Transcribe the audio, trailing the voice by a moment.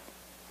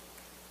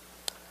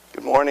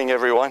Good morning,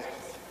 everyone.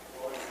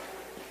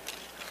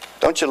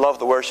 Don't you love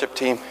the worship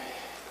team?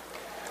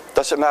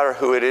 Doesn't matter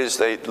who it is,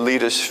 they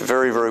lead us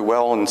very, very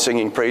well in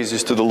singing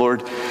praises to the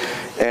Lord.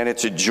 And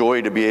it's a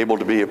joy to be able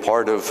to be a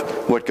part of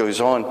what goes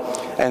on.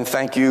 And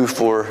thank you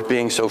for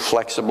being so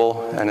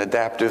flexible and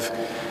adaptive.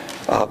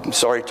 I'm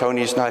sorry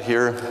Tony's not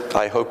here.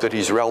 I hope that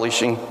he's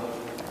relishing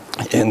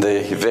in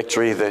the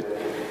victory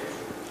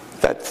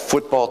that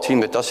football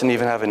team that doesn't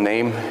even have a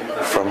name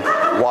from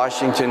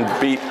Washington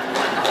beat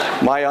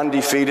my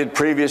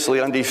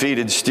previously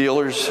undefeated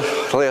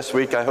Steelers last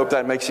week. I hope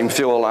that makes him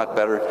feel a lot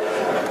better.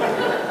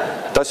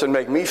 Doesn't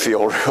make me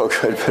feel real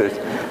good, but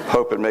I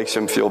hope it makes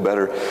him feel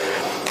better.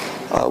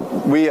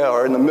 We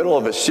are in the middle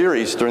of a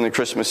series during the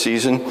Christmas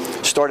season.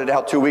 Started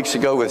out 2 weeks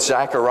ago with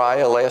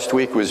Zechariah. Last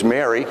week was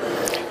Mary.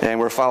 And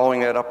we're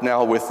following that up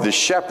now with the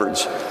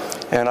shepherds.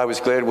 And I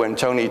was glad when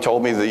Tony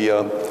told me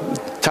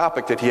the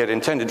topic that he had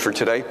intended for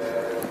today,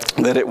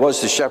 that it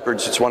was the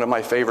shepherds. It's one of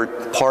my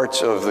favorite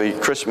parts of the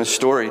Christmas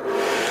story.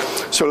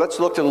 So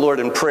let's look to the Lord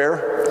in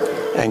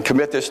prayer and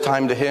commit this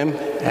time to Him,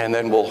 and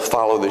then we'll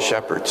follow the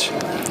shepherds.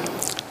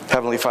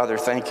 Heavenly Father,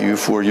 thank you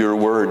for your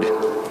word,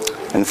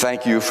 and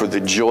thank you for the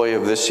joy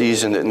of this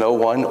season that no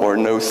one or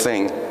no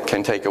thing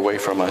can take away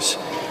from us.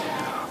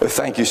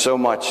 Thank you so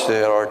much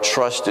that our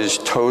trust is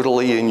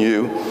totally in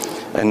you,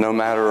 and no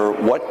matter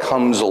what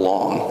comes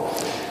along,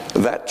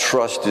 that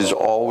trust is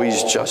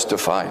always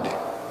justified.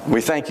 We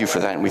thank you for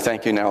that, and we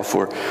thank you now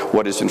for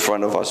what is in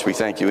front of us. We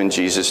thank you in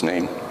Jesus'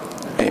 name.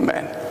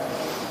 Amen.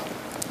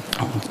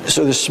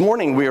 So this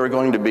morning we are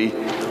going to be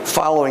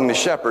following the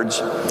shepherds.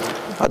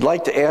 I'd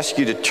like to ask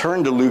you to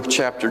turn to Luke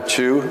chapter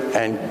 2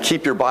 and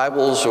keep your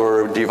Bibles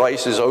or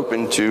devices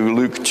open to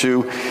Luke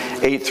 2,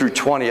 8 through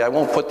 20. I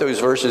won't put those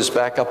verses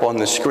back up on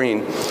the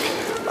screen.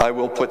 I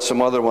will put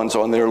some other ones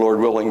on there, Lord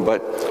willing,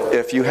 but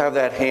if you have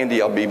that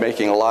handy, I'll be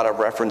making a lot of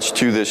reference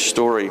to this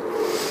story.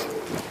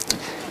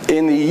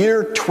 In the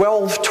year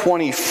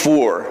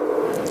 1224,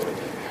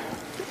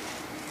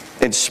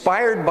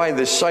 inspired by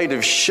the sight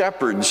of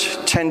shepherds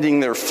tending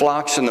their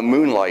flocks in the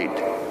moonlight,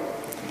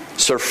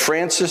 Sir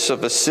Francis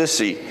of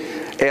Assisi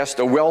asked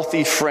a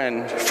wealthy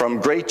friend from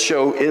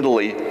Greccio,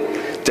 Italy,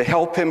 to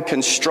help him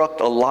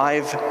construct a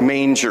live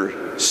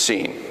manger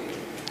scene.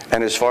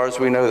 And as far as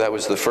we know, that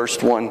was the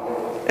first one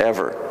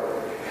ever.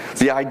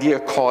 The idea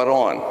caught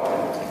on.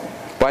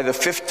 By the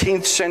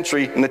 15th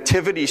century,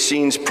 nativity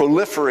scenes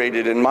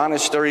proliferated in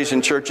monasteries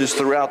and churches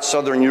throughout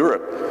southern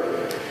Europe.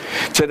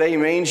 Today,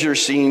 manger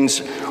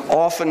scenes,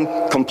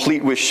 often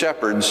complete with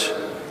shepherds,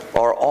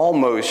 are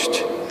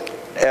almost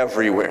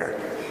everywhere.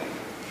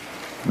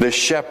 The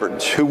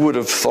shepherds, who would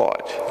have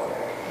thought?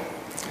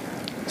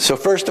 So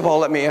first of all,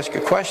 let me ask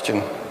a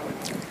question.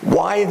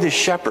 Why the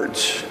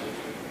shepherds?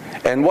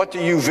 And what do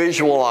you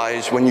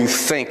visualize when you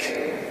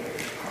think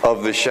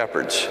of the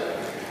shepherds?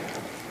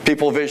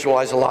 People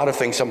visualize a lot of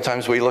things.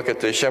 Sometimes we look at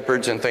the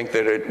shepherds and think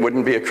that it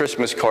wouldn't be a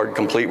Christmas card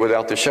complete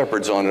without the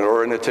shepherds on it,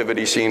 or a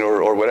nativity scene,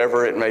 or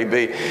whatever it may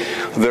be.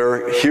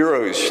 They're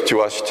heroes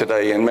to us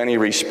today in many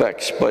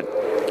respects, but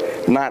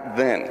not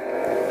then.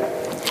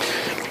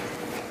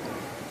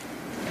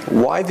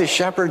 Why the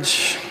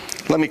shepherds?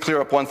 Let me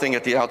clear up one thing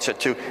at the outset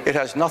too. It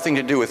has nothing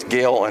to do with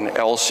Gail and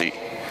Elsie.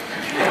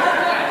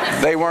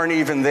 They weren't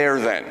even there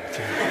then.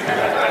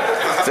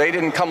 They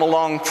didn't come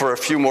along for a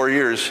few more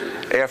years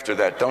after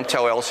that. Don't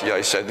tell Elsie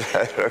I said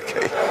that,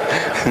 okay?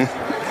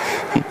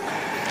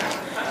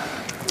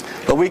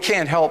 But we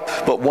can't help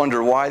but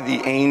wonder why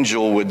the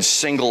angel would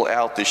single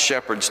out the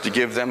shepherds to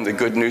give them the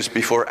good news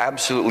before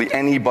absolutely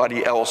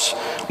anybody else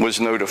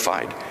was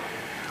notified.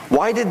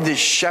 Why did the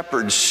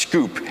shepherds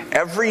scoop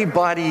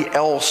everybody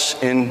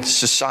else in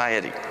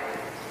society?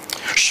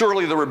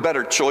 Surely there were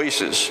better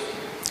choices.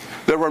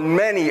 There were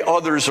many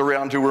others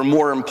around who were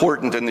more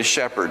important than the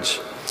shepherds.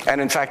 And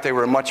in fact, they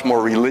were much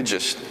more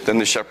religious than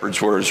the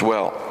shepherds were as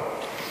well.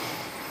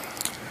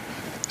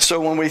 So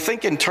when we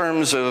think in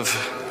terms of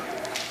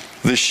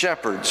the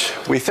shepherds,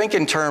 we think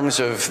in terms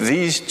of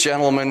these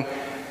gentlemen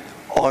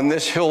on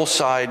this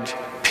hillside,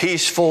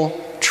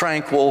 peaceful,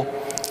 tranquil,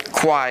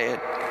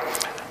 quiet,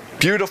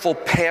 beautiful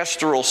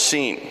pastoral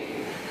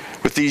scene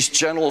with these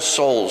gentle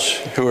souls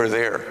who are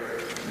there.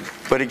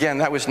 But again,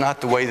 that was not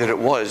the way that it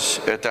was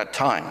at that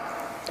time.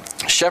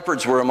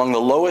 Shepherds were among the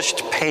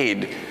lowest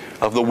paid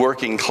of the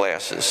working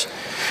classes.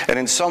 And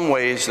in some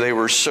ways, they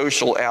were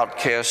social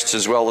outcasts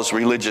as well as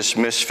religious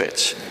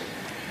misfits.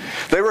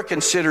 They were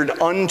considered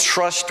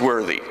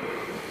untrustworthy.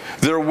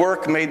 Their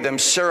work made them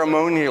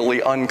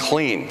ceremonially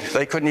unclean.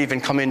 They couldn't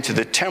even come into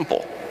the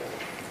temple.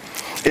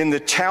 In the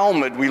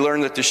Talmud, we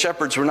learn that the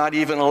shepherds were not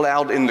even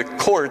allowed in the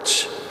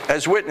courts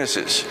as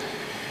witnesses.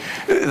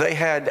 They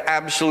had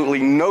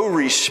absolutely no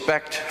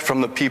respect from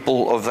the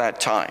people of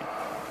that time.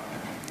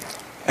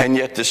 And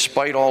yet,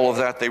 despite all of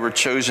that, they were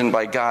chosen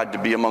by God to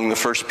be among the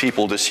first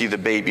people to see the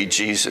baby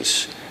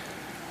Jesus.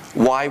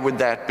 Why would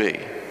that be?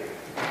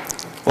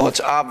 Well,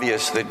 it's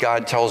obvious that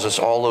God tells us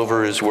all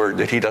over His Word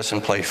that He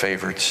doesn't play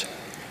favorites.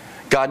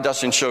 God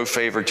doesn't show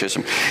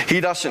favoritism. He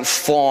doesn't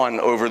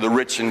fawn over the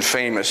rich and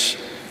famous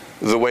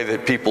the way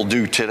that people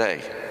do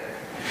today.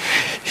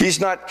 He's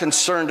not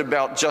concerned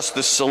about just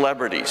the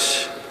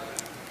celebrities.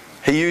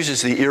 He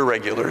uses the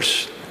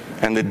irregulars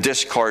and the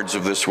discards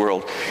of this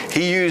world.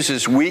 He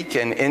uses weak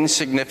and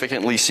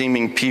insignificantly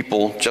seeming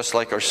people just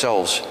like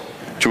ourselves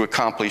to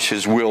accomplish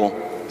his will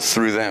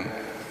through them.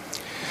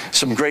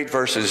 Some great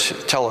verses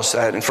tell us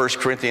that in 1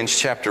 Corinthians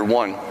chapter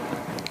 1.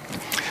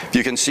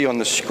 You can see on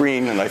the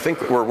screen, and I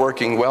think we're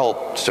working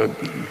well, so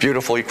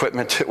beautiful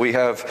equipment that we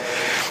have.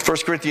 1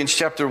 Corinthians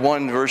chapter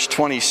 1, verse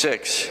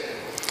 26.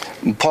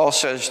 Paul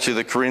says to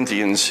the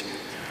Corinthians,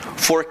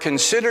 "For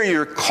consider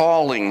your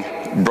calling,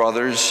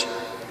 brothers.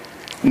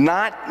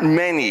 Not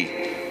many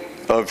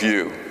of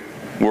you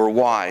were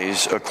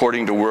wise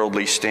according to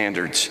worldly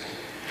standards.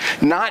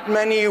 Not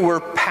many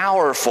were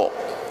powerful."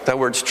 That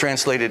word's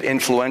translated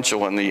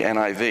influential in the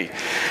NIV.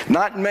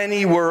 "Not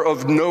many were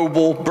of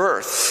noble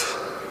birth.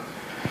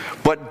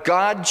 But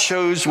God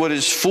chose what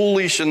is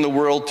foolish in the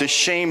world to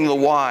shame the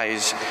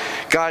wise.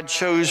 God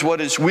chose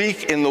what is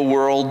weak in the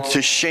world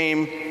to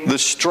shame the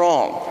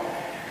strong."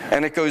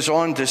 And it goes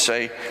on to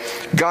say,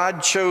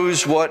 "God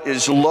chose what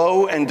is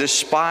low and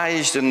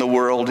despised in the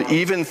world,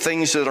 even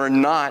things that are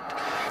not,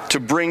 to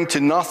bring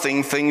to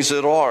nothing things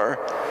that are,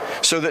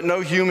 so that no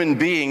human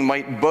being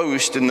might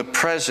boast in the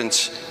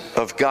presence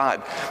of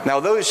God." Now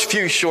those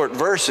few short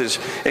verses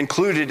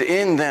included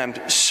in them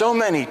so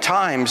many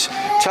times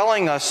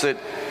telling us that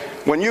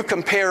when you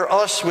compare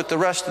us with the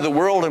rest of the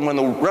world, and when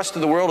the rest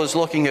of the world is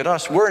looking at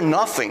us, we're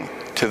nothing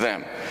to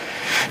them.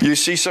 You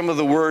see some of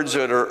the words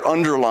that are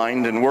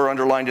underlined, and were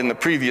underlined in the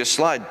previous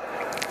slide.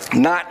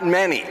 Not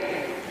many.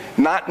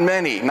 Not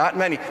many. Not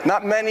many.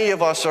 Not many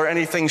of us are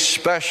anything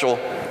special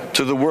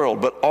to the world,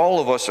 but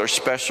all of us are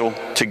special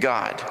to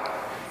God.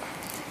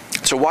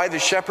 So why the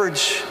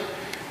shepherds?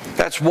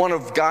 That's one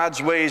of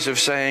God's ways of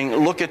saying,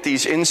 look at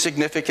these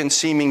insignificant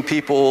seeming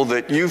people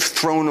that you've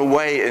thrown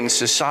away in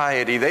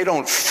society. They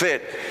don't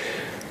fit,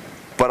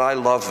 but I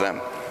love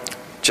them.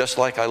 Just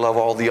like I love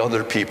all the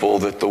other people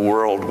that the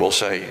world will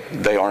say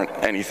they aren't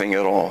anything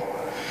at all.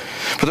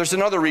 But there's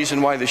another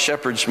reason why the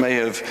shepherds may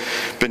have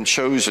been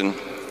chosen.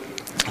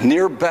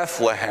 Near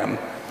Bethlehem,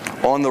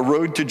 on the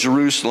road to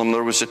Jerusalem,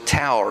 there was a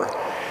tower.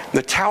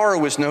 The tower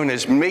was known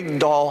as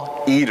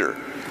Migdal Eder.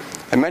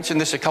 I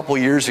mentioned this a couple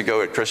years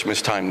ago at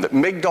Christmas time, that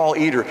Migdal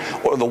Eder,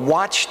 or the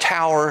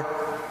watchtower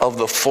of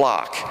the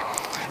flock.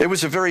 It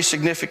was a very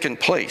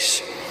significant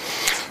place.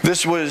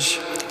 This was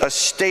a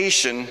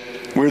station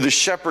where the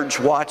shepherds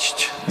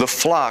watched the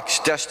flocks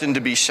destined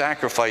to be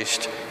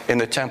sacrificed in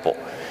the temple.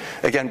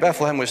 Again,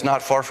 Bethlehem was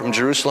not far from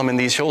Jerusalem, and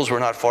these hills were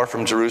not far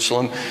from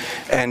Jerusalem.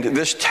 And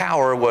this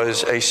tower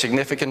was a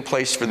significant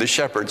place for the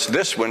shepherds.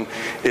 This one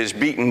is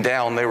beaten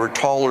down. They were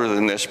taller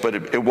than this, but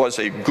it was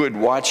a good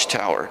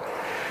watchtower.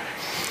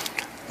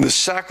 The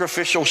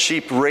sacrificial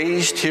sheep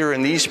raised here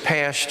in these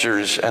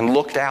pastures and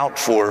looked out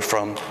for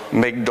from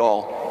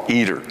Migdal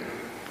Eder.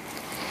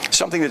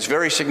 Something that's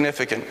very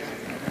significant.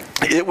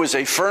 It was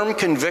a firm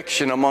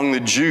conviction among the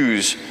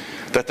Jews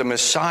that the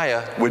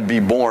Messiah would be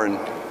born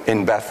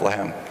in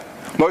Bethlehem.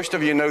 Most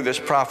of you know this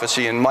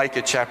prophecy in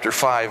Micah chapter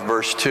 5,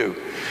 verse 2.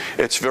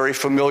 It's very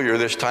familiar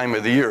this time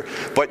of the year.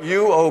 "But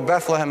you, O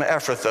Bethlehem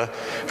Ephrathah,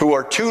 who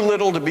are too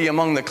little to be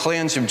among the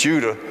clans of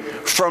Judah,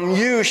 from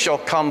you shall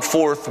come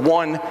forth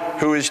one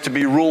who is to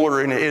be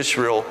ruler in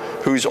Israel,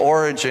 whose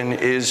origin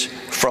is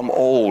from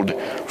old,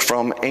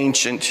 from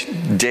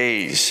ancient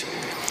days."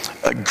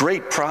 A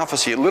great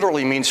prophecy. It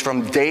literally means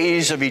from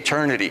days of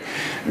eternity.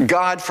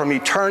 God from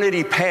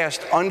eternity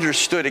past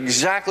understood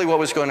exactly what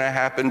was going to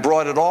happen,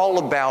 brought it all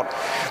about.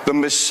 The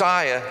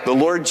Messiah, the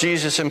Lord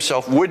Jesus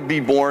himself, would be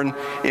born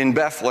in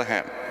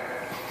Bethlehem.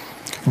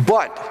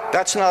 But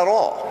that's not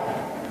all.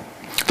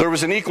 There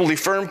was an equally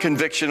firm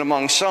conviction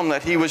among some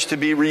that he was to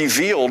be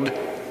revealed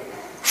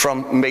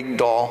from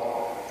Migdal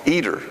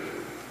Eder.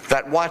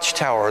 That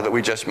watchtower that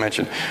we just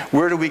mentioned.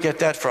 Where do we get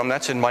that from?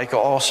 That's in Micah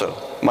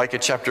also. Micah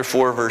chapter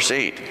 4, verse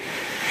 8.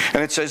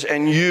 And it says,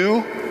 "And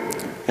you,"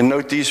 and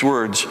note these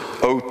words,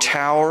 "O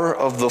tower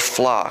of the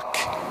flock,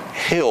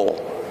 hill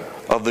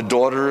of the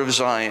daughter of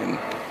Zion,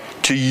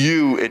 to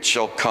you it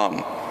shall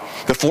come.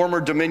 The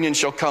former dominion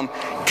shall come,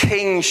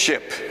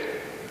 kingship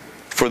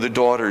for the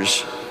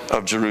daughters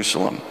of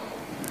Jerusalem."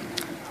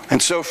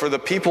 And so for the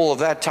people of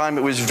that time,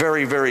 it was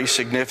very, very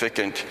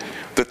significant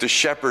that the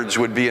shepherds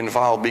would be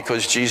involved,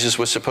 because Jesus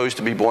was supposed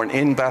to be born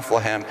in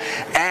Bethlehem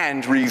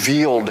and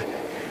revealed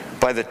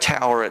by the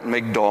tower at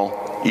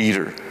Migdal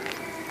Eder.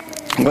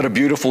 What a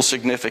beautiful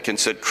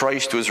significance that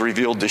Christ was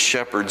revealed to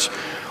shepherds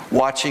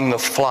watching the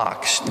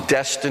flocks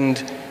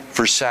destined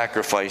for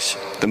sacrifice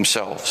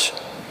themselves.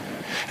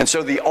 And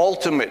so the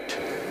ultimate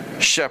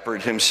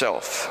shepherd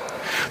himself,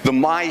 the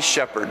my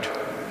shepherd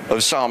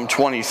of Psalm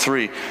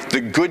 23,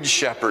 the good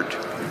shepherd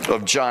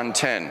of John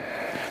 10,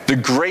 the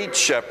great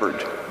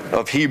shepherd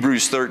of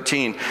Hebrews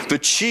 13, the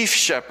chief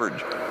shepherd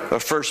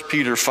of 1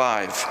 Peter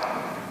 5,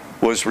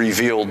 was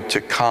revealed to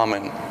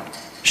common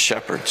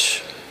shepherds.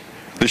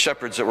 The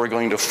shepherds that we're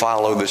going to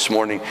follow this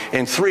morning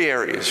in three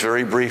areas,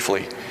 very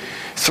briefly.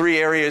 Three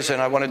areas,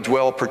 and I want to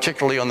dwell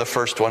particularly on the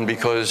first one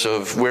because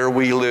of where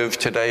we live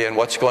today and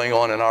what's going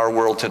on in our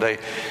world today.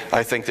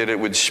 I think that it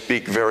would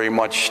speak very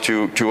much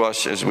to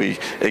us as we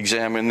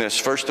examine this.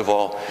 First of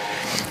all,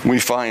 we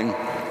find,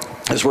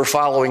 as we're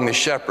following the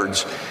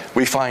shepherds,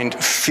 we find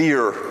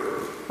fear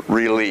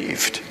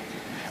relieved.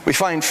 We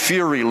find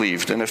fear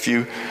relieved, and if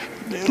you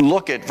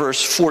look at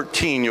verse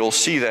 14, you'll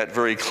see that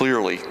very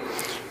clearly.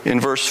 In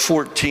verse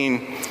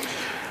 14,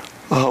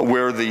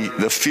 where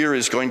the fear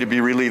is going to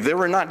be relieved, they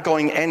were not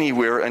going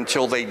anywhere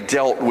until they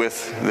dealt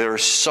with their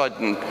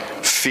sudden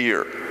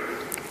fear.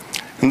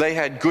 And they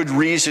had good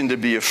reason to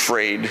be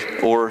afraid,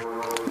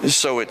 or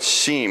so it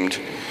seemed,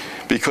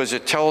 because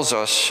it tells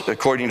us,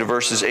 according to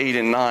verses 8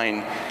 and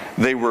 9,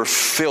 they were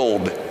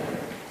filled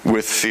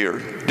with fear.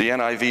 The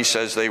NIV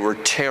says they were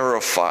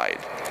terrified.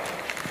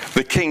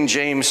 The King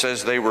James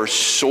says they were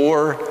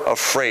sore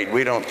afraid.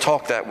 We don't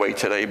talk that way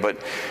today, but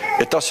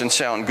it doesn't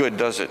sound good,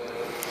 does it?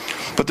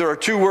 But there are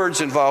two words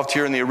involved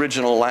here in the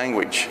original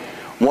language.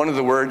 One of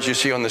the words you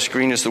see on the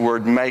screen is the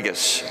word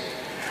megas.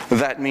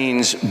 That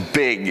means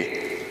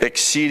big,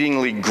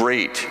 exceedingly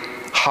great,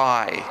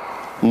 high,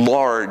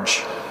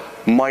 large,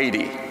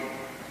 mighty.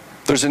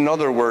 There's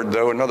another word,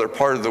 though, another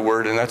part of the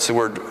word, and that's the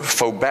word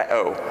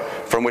phobeo,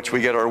 from which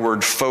we get our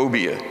word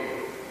phobia.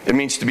 It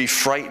means to be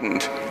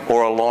frightened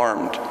or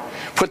alarmed.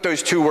 Put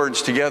those two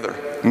words together,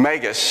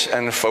 megas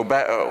and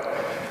phobeo.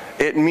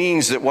 It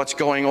means that what's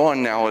going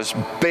on now is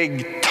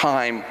big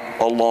time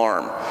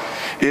alarm.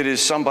 It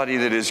is somebody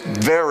that is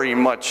very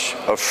much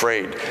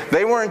afraid.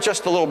 They weren't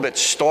just a little bit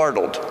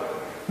startled.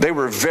 They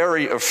were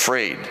very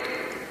afraid.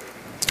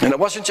 And it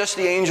wasn't just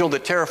the angel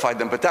that terrified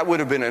them, but that would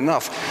have been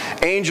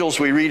enough. Angels,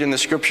 we read in the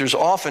scriptures,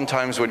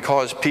 oftentimes would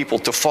cause people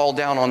to fall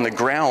down on the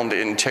ground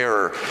in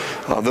terror.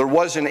 There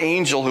was an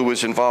angel who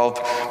was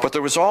involved, but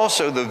there was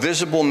also the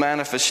visible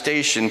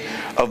manifestation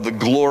of the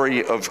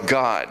glory of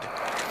God.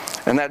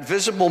 And that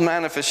visible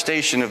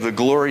manifestation of the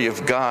glory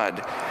of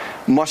God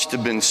must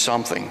have been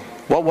something.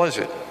 What was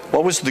it?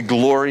 What was the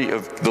glory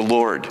of the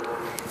Lord?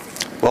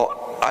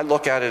 Well, I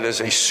look at it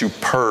as a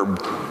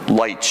superb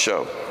light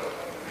show.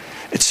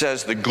 It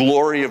says the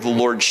glory of the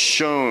Lord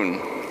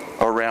shone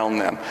around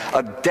them,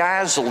 a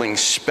dazzling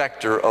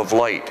specter of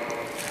light,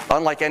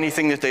 unlike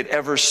anything that they'd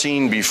ever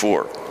seen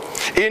before.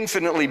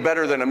 Infinitely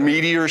better than a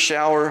meteor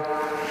shower,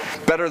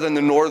 better than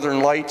the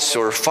northern lights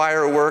or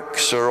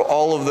fireworks or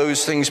all of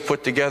those things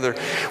put together.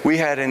 We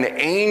had an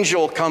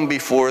angel come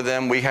before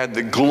them. We had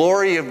the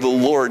glory of the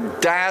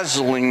Lord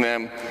dazzling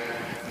them.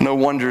 No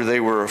wonder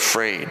they were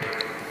afraid.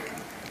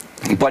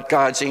 But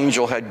God's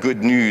angel had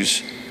good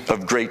news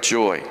of great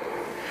joy.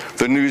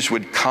 The news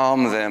would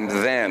calm them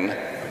then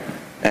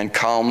and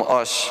calm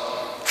us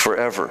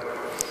forever.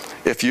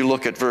 If you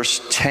look at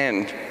verse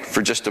 10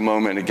 for just a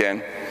moment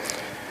again.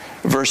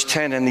 Verse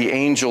 10, and the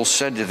angel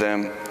said to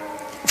them,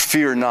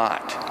 fear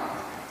not.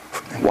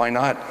 Why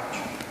not?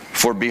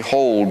 For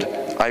behold,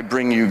 I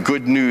bring you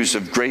good news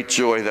of great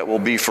joy that will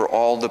be for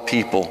all the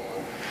people.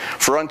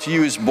 For unto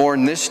you is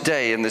born this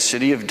day in the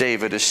city of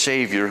David a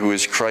Savior who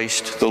is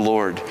Christ the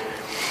Lord.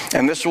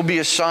 And this will be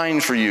a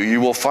sign for you.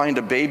 You will find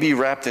a baby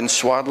wrapped in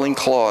swaddling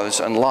cloths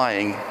and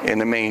lying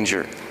in a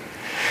manger.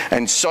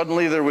 And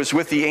suddenly there was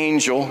with the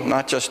angel,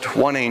 not just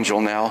one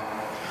angel now,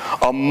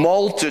 a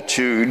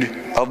multitude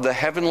of the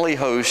heavenly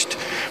host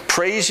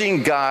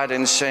praising God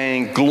and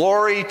saying,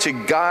 glory to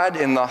God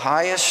in the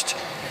highest,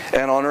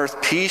 and on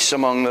earth peace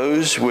among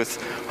those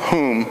with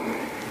whom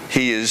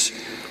he is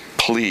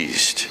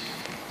pleased.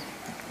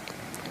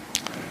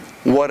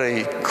 What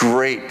a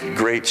great,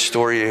 great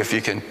story if you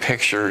can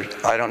picture.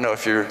 I don't know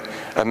if you're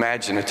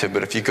imaginative,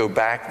 but if you go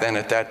back then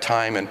at that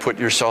time and put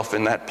yourself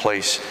in that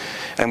place,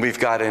 and we've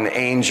got an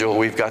angel,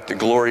 we've got the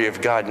glory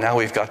of God, now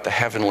we've got the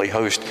heavenly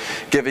host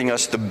giving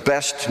us the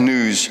best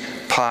news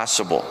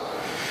possible.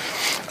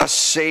 A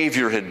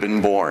Savior had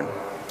been born,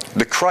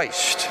 the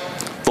Christ,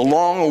 the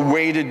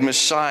long-awaited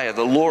Messiah,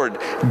 the Lord,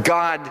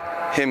 God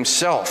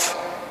himself.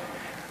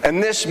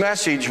 And this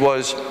message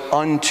was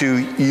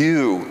unto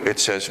you, it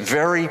says,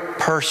 very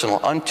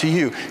personal, unto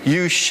you.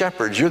 You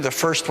shepherds, you're the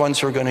first ones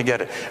who are going to get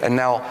it. And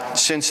now,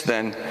 since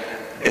then,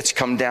 it's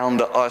come down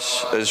to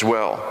us as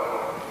well.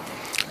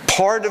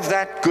 Part of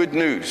that good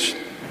news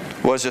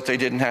was that they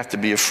didn't have to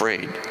be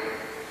afraid.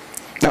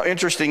 Now,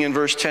 interesting, in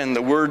verse 10,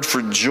 the word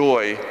for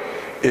joy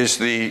is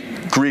the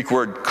Greek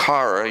word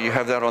chara. You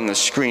have that on the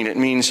screen. It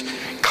means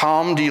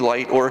calm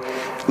delight, or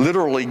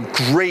literally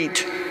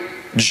great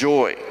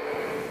joy.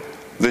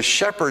 The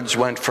shepherds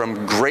went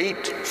from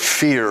great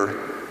fear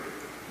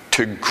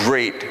to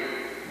great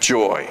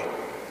joy.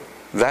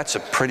 That's a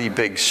pretty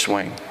big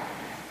swing.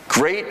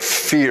 Great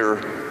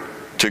fear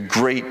to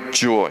great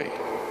joy.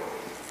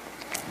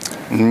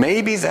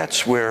 Maybe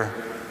that's where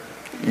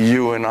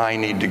you and I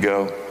need to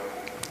go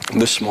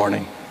this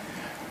morning.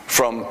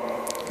 From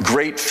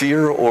great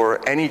fear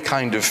or any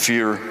kind of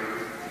fear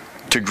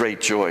to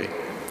great joy.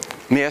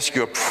 Let me ask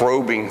you a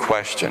probing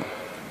question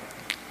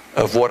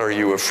of what are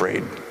you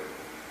afraid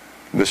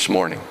this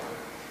morning?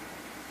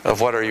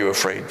 of what are you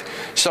afraid?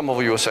 Some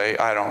of you will say,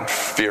 I don't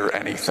fear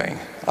anything.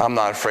 I'm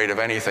not afraid of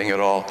anything at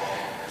all.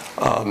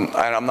 And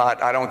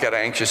I don't get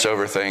anxious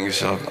over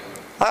things.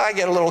 I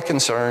get a little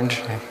concerned,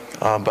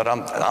 but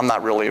I'm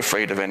not really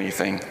afraid of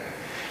anything.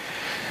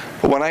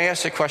 But when I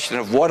ask the question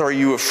of what are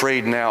you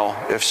afraid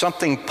now, if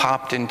something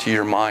popped into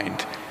your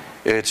mind,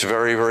 it's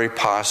very, very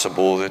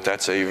possible that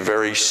that's a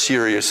very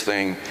serious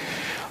thing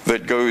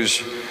that goes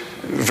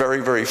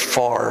very, very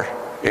far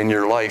in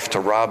your life to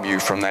rob you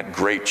from that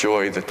great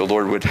joy that the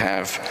Lord would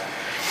have.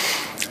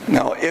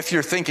 Now, if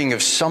you're thinking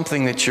of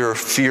something that you're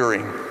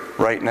fearing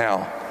right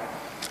now,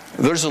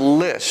 there's a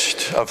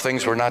list of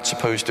things we're not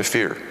supposed to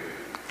fear.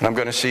 And I'm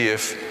going to see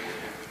if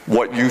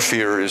what you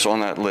fear is on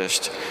that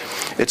list.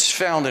 It's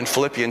found in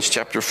Philippians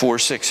chapter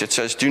 4:6. It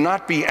says, do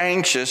not be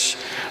anxious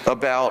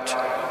about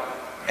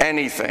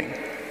anything.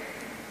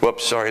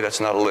 Whoops, sorry,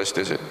 that's not a list,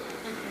 is it?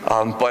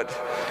 But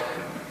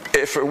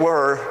if it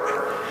were,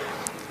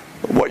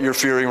 what you're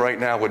fearing right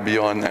now would be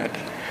on that.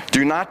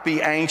 Do not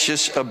be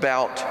anxious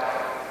about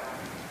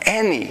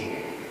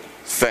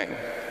anything.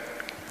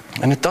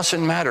 And it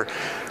doesn't matter.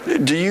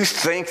 Do you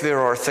think there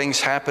are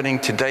things happening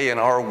today in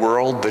our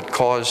world that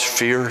cause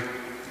fear?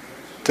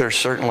 There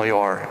certainly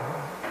are.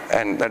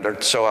 And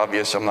they're so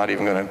obvious, I'm not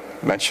even going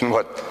to mention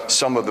what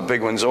some of the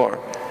big ones are.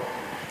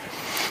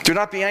 Do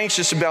not be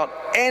anxious about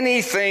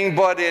anything,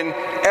 but in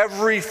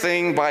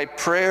everything by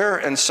prayer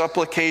and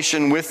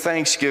supplication with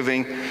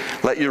thanksgiving,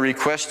 let your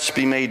requests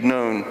be made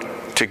known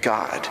to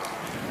God.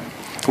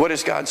 What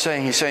is God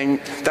saying? He's saying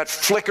that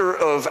flicker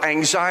of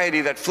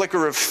anxiety, that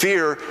flicker of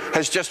fear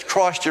has just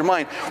crossed your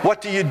mind.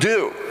 What do?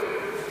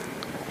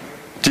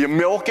 Do you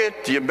milk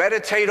it? Do you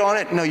meditate on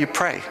it? No, you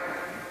pray.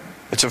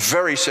 It's a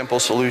very simple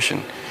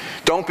solution.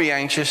 Don't be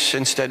anxious,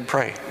 instead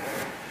pray.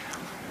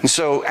 And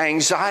so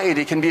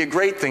anxiety can be a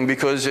great thing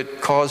because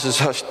it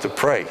causes us to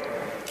pray,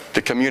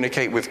 to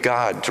communicate with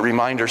God, to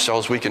remind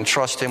ourselves we can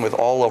trust Him with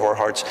all of our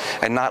hearts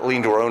and not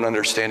lean to our own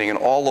understanding. In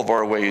all of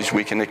our ways,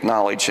 we can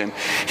acknowledge Him.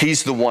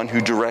 He's the one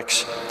who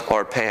directs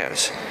our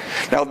paths.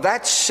 Now,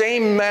 that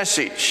same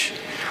message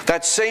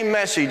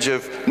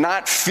of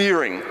not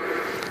fearing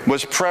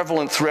was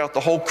prevalent throughout the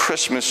whole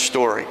Christmas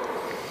story.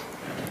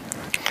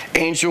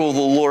 Angel of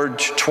the Lord,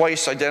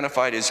 twice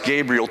identified as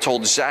Gabriel,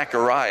 told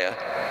Zechariah,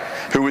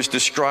 who was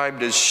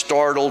described as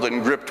startled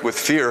and gripped with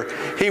fear,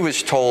 he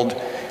was told,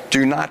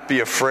 do not be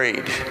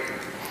afraid.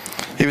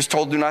 He was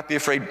told, do not be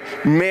afraid.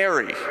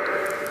 Mary,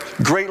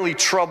 greatly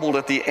troubled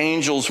at the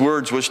angel's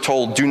words, was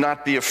told, do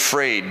not be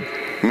afraid,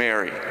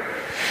 Mary.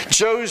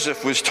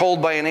 Joseph was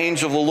told by an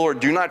angel of the Lord,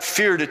 do not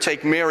fear to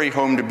take Mary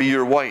home to be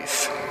your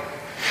wife.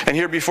 And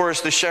here before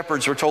us, the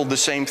shepherds were told the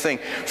same thing,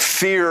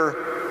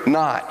 fear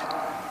not.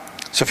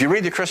 So if you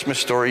read the Christmas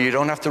story, you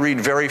don't have to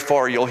read very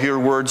far. You'll hear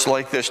words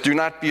like this. Do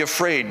not be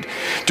afraid.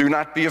 Do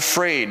not be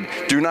afraid.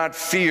 Do not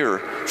fear.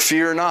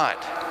 Fear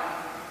not.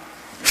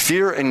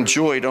 Fear and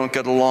joy don't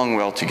get along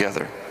well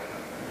together.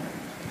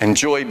 And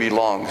joy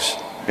belongs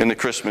in the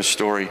Christmas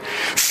story.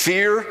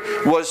 Fear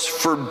was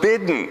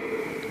forbidden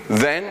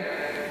then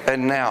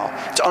and now.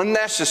 It's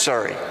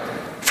unnecessary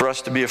for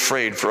us to be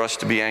afraid, for us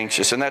to be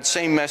anxious. And that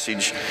same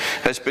message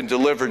has been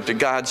delivered to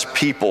God's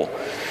people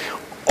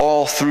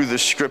all through the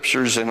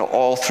scriptures and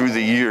all through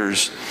the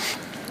years.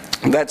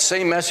 That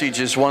same message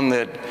is one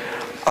that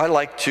I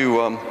like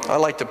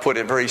to put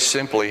it very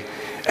simply,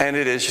 and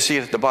it is, you see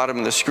it at the bottom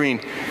of the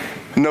screen,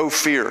 no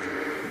fear,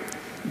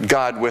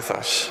 God with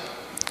us.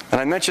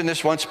 And I mentioned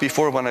this once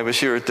before when I was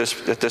here at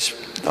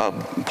this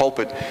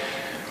pulpit,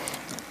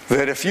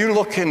 that if you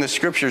look in the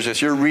scriptures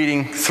as you're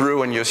reading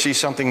through and you see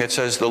something that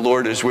says the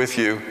Lord is with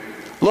you,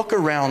 look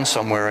around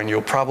somewhere and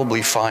you'll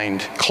probably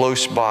find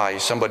close by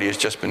somebody has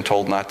just been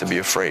told not to be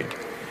afraid.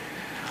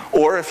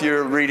 Or if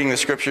you're reading the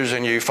scriptures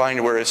and you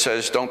find where it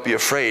says don't be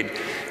afraid,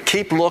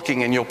 keep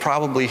looking and you'll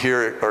probably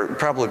hear or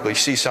probably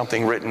see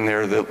something written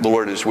there that the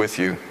Lord is with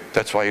you.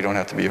 That's why you don't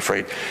have to be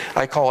afraid.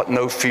 I call it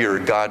no fear,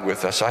 God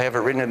with us. I have it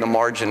written in the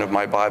margin of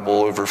my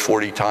Bible over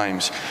 40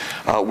 times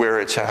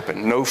where it's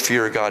happened. No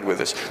fear, God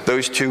with us.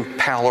 Those two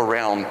pal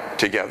around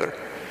together.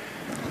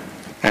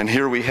 And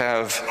here we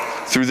have,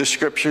 through the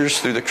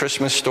scriptures, through the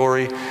Christmas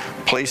story,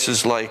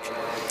 places like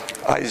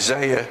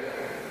Isaiah,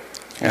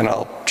 and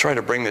I'll try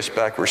to bring this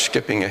back. We're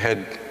skipping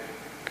ahead.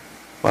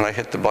 When I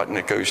hit the button,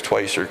 it goes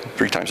twice or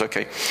three times.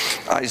 Okay.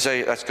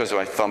 Isaiah, that's because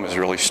my thumb is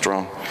really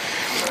strong.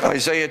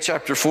 Isaiah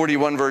chapter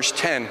 41, verse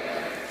 10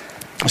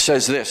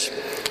 says this,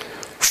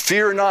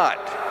 fear not.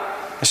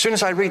 As soon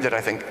as I read that,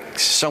 I think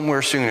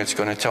somewhere soon it's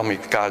going to tell me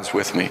God's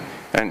with me,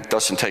 and it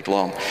doesn't take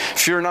long.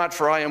 Fear not,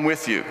 for I am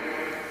with you.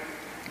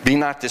 Be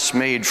not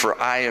dismayed,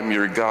 for I am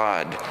your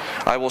God.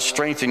 I will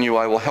strengthen you,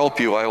 I will help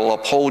you, I will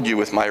uphold you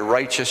with my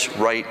righteous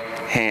right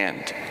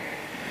hand.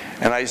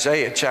 And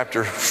Isaiah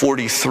chapter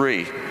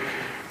 43,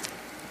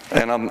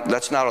 and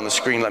that's not on the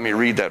screen, let me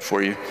read that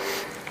for you.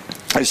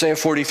 Isaiah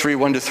 43,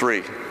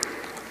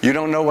 1-3. You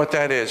don't know what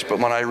that is, but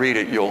when I read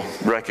it, you'll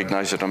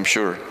recognize it, I'm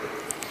sure.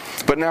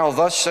 But now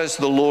thus says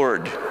the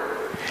Lord,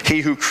 He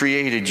who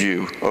created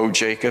you, O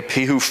Jacob,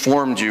 He who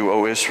formed you,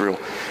 O Israel.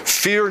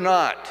 Fear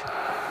not.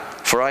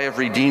 For I have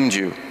redeemed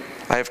you.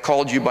 I have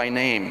called you by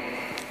name.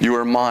 You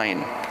are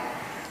mine.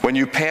 When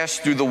you pass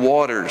through the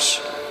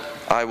waters,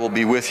 I will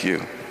be with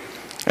you.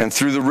 And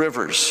through the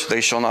rivers,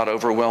 they shall not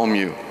overwhelm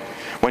you.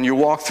 When you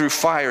walk through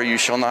fire, you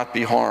shall not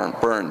be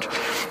burned,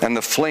 and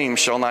the flame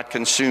shall not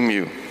consume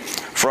you.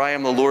 For I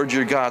am the Lord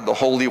your God, the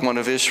Holy One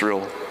of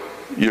Israel,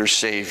 your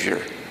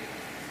Savior.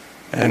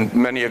 And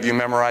many of you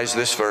memorize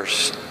this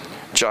verse.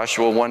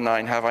 Joshua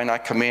 1:9, have I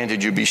not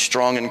commanded you, be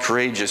strong and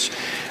courageous.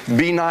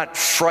 Be not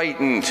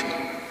frightened,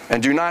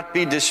 and do not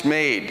be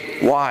dismayed.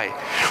 Why?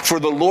 For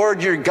the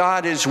Lord your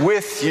God is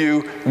with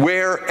you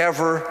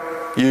wherever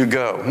you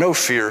go. No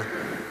fear,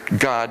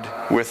 God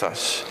with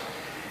us.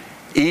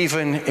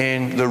 Even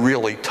in the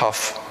really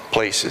tough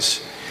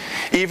places.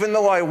 Even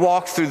though I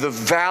walk through the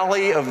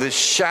valley of the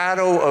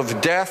shadow of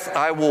death,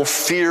 I will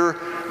fear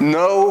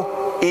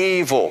no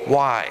evil.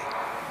 Why?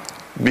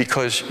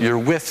 Because you're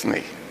with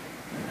me.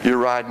 Your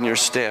rod and your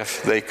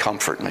staff, they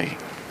comfort me.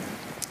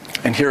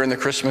 And here in the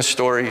Christmas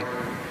story,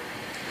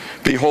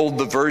 behold,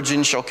 the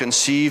virgin shall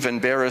conceive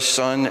and bear a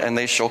son, and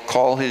they shall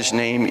call his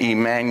name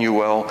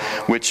Emmanuel,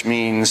 which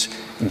means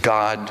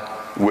God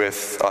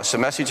with us. A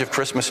message of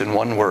Christmas in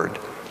one word,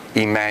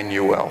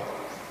 Emmanuel,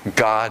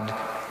 God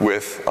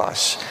with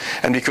us.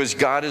 And because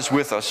God is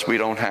with us, we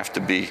don't have to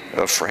be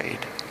afraid.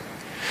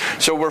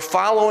 So we're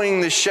following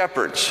the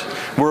shepherds.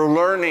 We're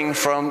learning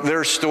from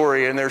their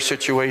story and their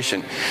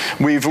situation.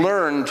 We've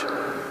learned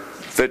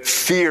that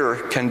fear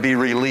can be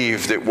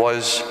relieved. It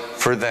was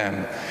for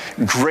them.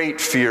 Great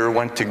fear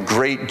went to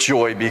great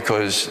joy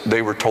because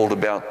they were told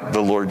about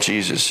the Lord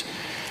Jesus.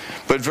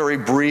 But very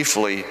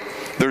briefly,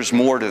 there's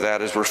more to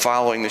that as we're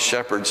following the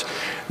shepherds.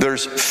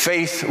 There's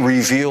faith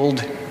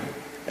revealed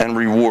and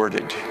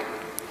rewarded.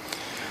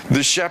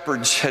 The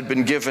shepherds had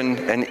been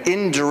given an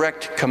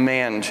indirect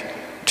command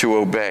to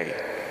obey.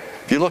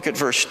 If you look at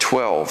verse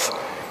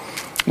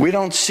 12, we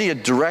don't see a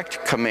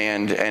direct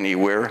command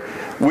anywhere.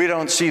 We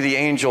don't see the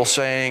angel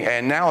saying,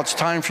 and now it's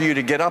time for you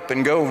to get up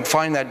and go and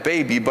find that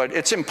baby, but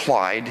it's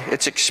implied,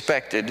 it's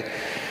expected,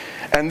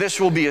 and this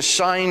will be a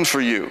sign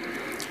for you.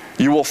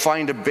 You will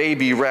find a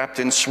baby wrapped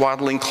in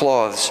swaddling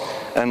cloths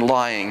and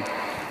lying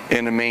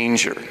in a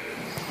manger.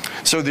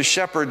 So the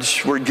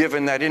shepherds were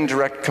given that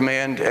indirect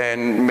command,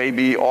 and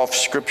maybe off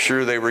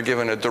Scripture they were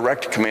given a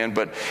direct command,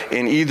 but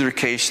in either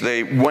case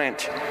they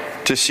went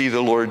to see the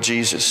Lord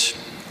Jesus.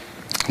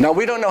 Now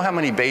we don't know how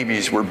many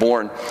babies were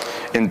born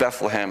in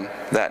Bethlehem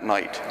that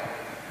night.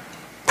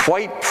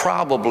 Quite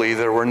probably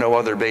there were no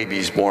other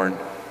babies born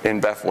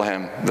in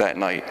Bethlehem that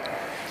night.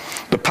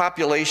 The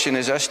population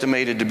is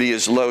estimated to be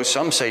as low,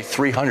 some say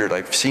 300.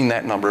 I've seen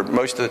that number.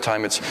 Most of the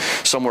time it's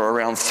somewhere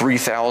around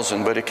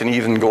 3,000, but it can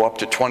even go up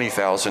to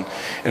 20,000.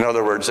 In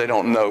other words, they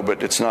don't know,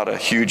 but it's not a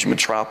huge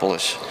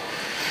metropolis.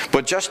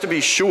 But just to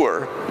be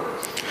sure,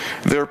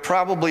 there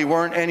probably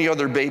weren't any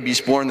other babies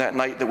born that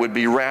night that would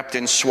be wrapped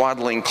in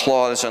swaddling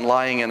cloths and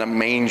lying in a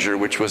manger,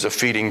 which was a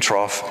feeding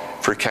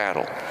trough for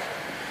cattle.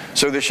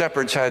 So the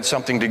shepherds had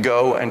something to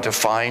go and to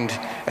find,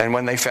 and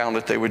when they found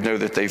it, they would know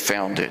that they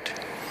found it.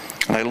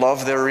 And I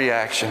love their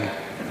reaction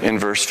in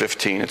verse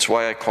 15. It's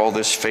why I call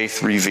this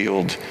faith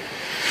revealed.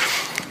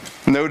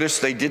 Notice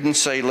they didn't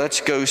say,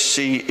 let's go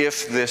see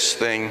if this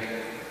thing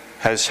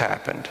has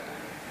happened.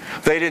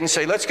 They didn't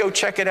say, let's go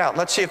check it out.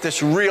 Let's see if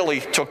this really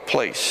took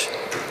place.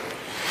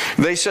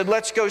 They said,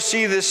 let's go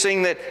see this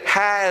thing that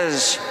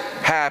has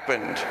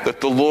happened,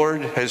 that the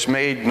Lord has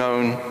made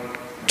known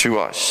to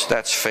us.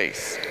 That's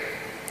faith.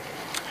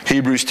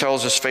 Hebrews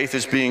tells us faith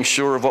is being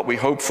sure of what we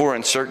hope for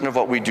and certain of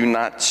what we do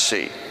not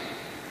see.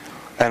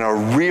 And a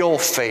real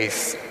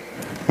faith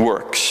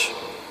works.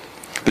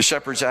 The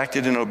shepherds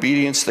acted in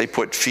obedience. They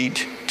put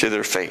feet to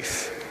their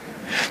faith.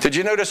 Did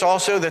you notice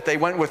also that they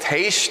went with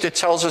haste? It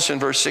tells us in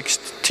verse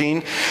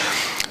 16.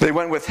 They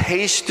went with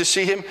haste to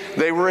see him.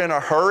 They were in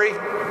a hurry.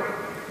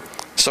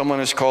 Someone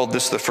has called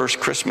this the first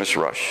Christmas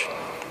rush.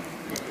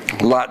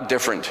 A lot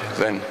different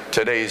than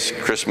today's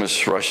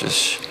Christmas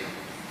rushes.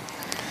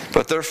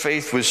 But their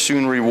faith was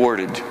soon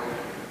rewarded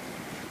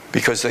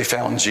because they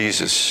found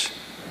Jesus.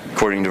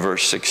 According to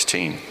verse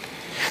 16.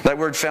 That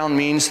word found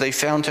means they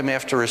found him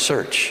after a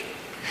search.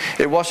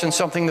 It wasn't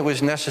something that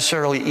was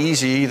necessarily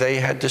easy. They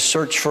had to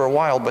search for a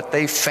while, but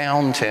they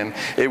found him.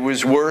 It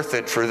was worth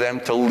it for them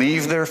to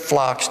leave their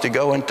flocks to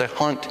go and to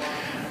hunt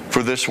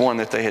for this one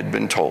that they had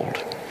been told.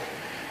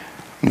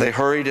 They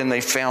hurried and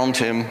they found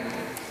him.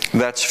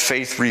 That's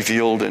faith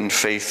revealed and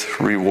faith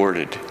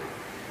rewarded.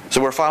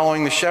 So we're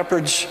following the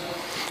shepherds.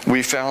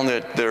 We found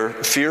that their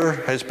fear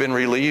has been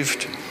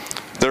relieved.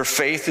 Their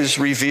faith is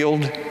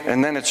revealed,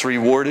 and then it's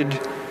rewarded.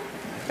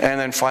 And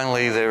then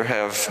finally they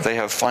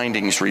have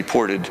findings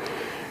reported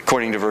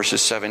according to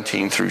verses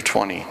 17 through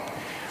 20.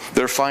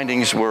 Their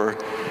findings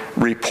were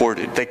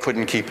reported. They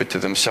couldn't keep it to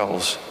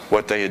themselves,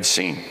 what they had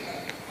seen.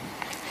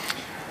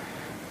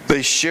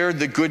 They shared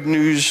the good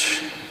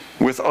news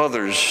with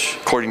others,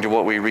 according to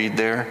what we read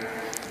there.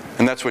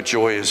 And that's what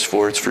joy is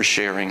for. It's for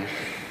sharing.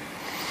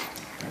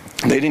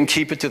 They didn't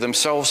keep it to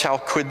themselves. How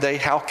could they?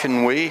 How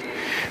can we?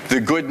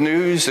 The good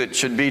news that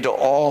should be to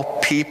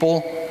all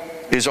people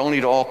is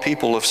only to all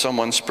people if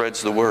someone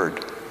spreads the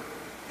word.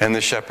 And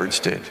the shepherds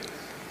did.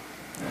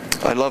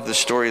 I love the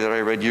story that I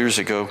read years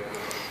ago.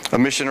 A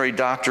missionary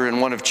doctor in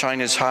one of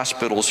China's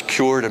hospitals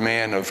cured a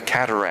man of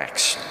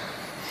cataracts.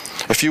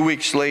 A few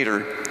weeks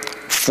later,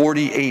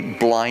 48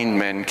 blind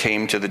men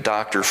came to the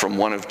doctor from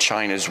one of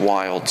China's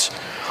wilds,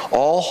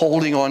 all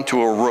holding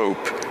onto a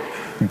rope,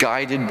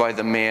 guided by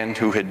the man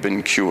who had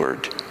been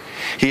cured.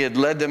 He had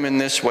led them in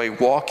this way,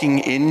 walking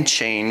in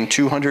chain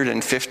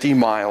 250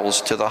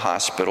 miles to the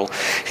hospital.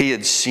 He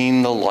had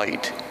seen the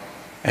light,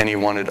 and he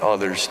wanted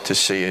others to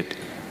see it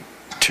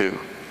too.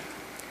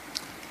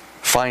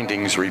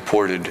 Findings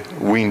reported.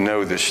 We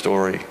know this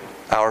story.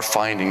 Our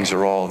findings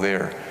are all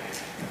there,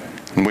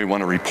 and we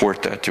want to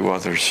report that to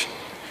others.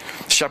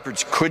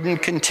 Shepherds couldn't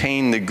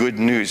contain the good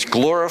news,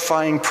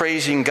 glorifying,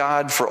 praising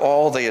God for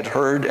all they had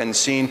heard and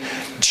seen,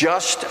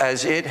 just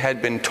as it had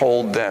been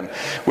told them,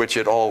 which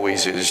it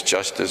always is,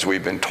 just as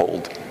we've been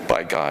told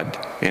by God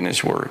in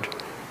His Word.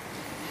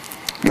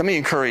 Let me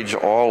encourage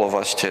all of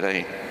us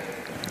today.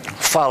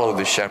 Follow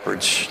the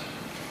shepherds.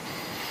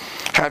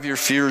 Have your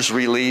fears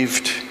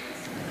relieved,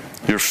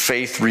 your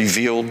faith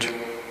revealed,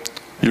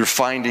 your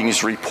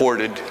findings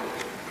reported.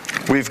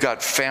 We've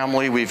got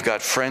family, we've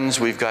got friends,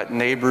 we've got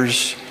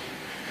neighbors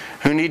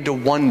who need to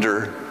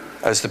wonder,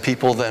 as the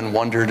people then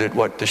wondered at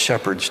what the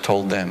shepherds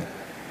told them.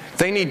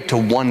 They need to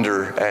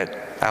wonder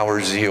at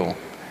our zeal.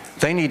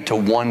 They need to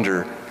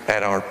wonder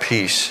at our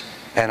peace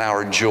and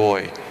our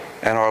joy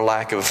and our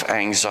lack of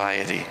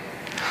anxiety.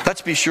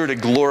 Let's be sure to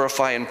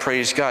glorify and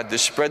praise God, to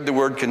spread the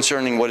word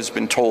concerning what has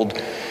been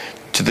told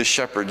to the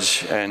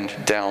shepherds and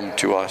down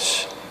to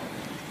us.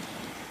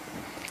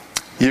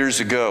 Years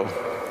ago,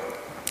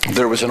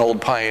 there was an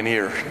old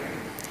pioneer.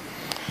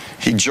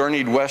 He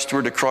journeyed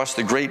westward across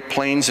the Great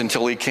Plains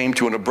until he came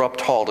to an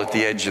abrupt halt at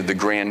the edge of the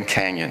Grand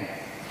Canyon.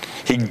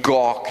 He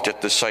gawked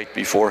at the sight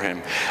before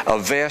him, a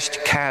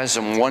vast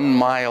chasm 1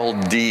 mile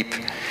deep,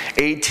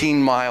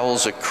 18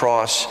 miles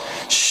across,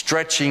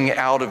 stretching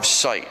out of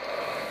sight.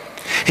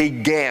 He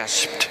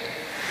gasped,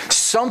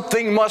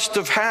 "Something must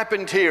have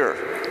happened here."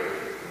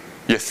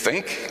 You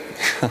think?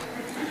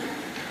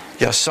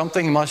 Yeah,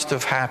 something must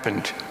have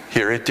happened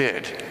here. It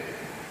did.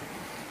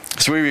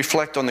 As we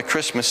reflect on the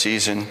Christmas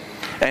season,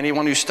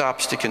 anyone who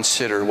stops to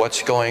consider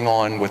what's going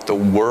on with the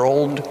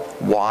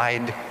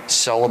worldwide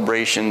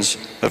celebrations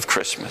of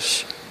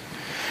Christmas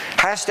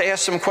has to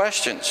ask some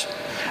questions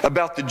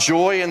about the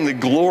joy and the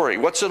glory.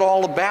 What's it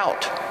all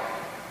about?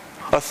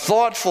 A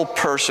thoughtful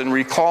person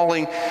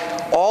recalling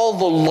all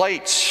the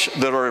lights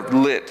that are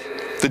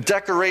lit, the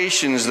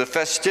decorations, the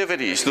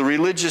festivities, the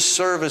religious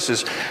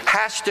services,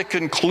 has to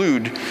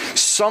conclude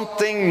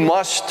something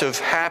must have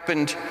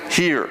happened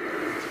here.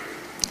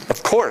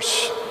 Of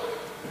course,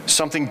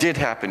 something did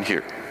happen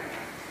here.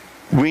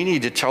 We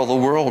need to tell the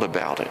world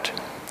about it.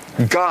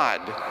 God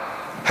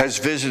has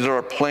visited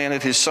our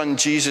planet. His Son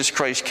Jesus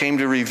Christ came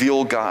to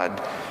reveal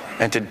God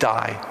and to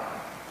die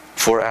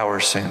for our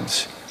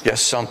sins.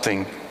 Yes,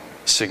 something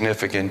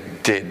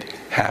significant did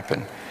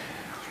happen.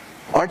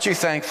 Aren't you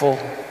thankful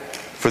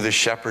for the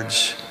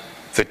shepherds,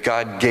 that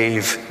God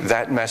gave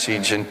that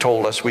message and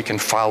told us we can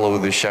follow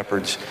the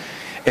shepherds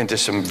into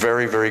some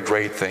very, very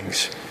great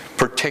things,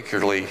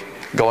 particularly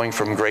going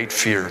from great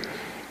fear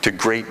to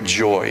great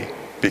joy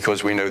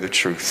because we know the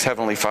truth.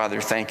 Heavenly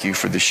Father, thank you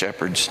for the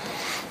shepherds.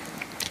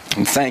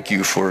 And thank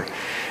you for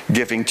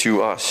giving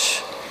to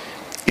us,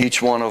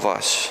 each one of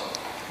us,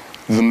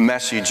 the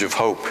message of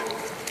hope,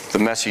 the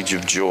message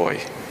of joy.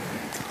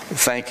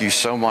 Thank you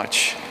so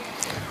much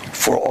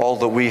for all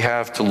that we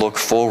have to look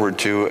forward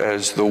to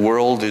as the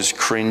world is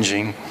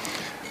cringing,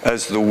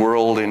 as the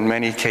world in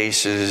many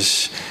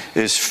cases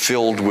is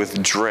filled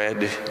with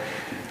dread,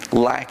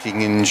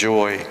 lacking in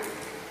joy.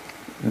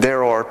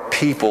 There are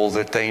people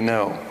that they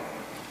know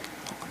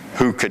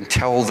who can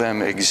tell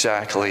them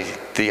exactly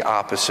the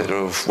opposite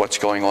of what's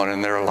going on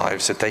in their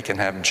lives, that they can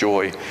have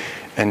joy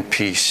and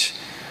peace.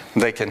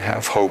 They can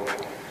have hope,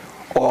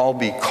 all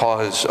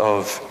because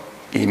of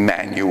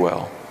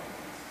Emmanuel.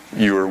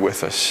 You are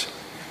with us.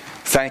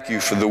 Thank you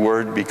for the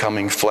Word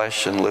becoming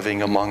flesh and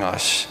living among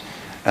us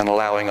and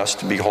allowing us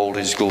to behold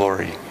His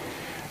glory.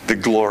 The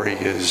glory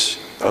is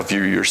of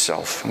you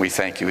yourself. We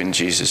thank you in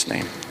Jesus'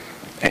 name.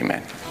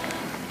 Amen.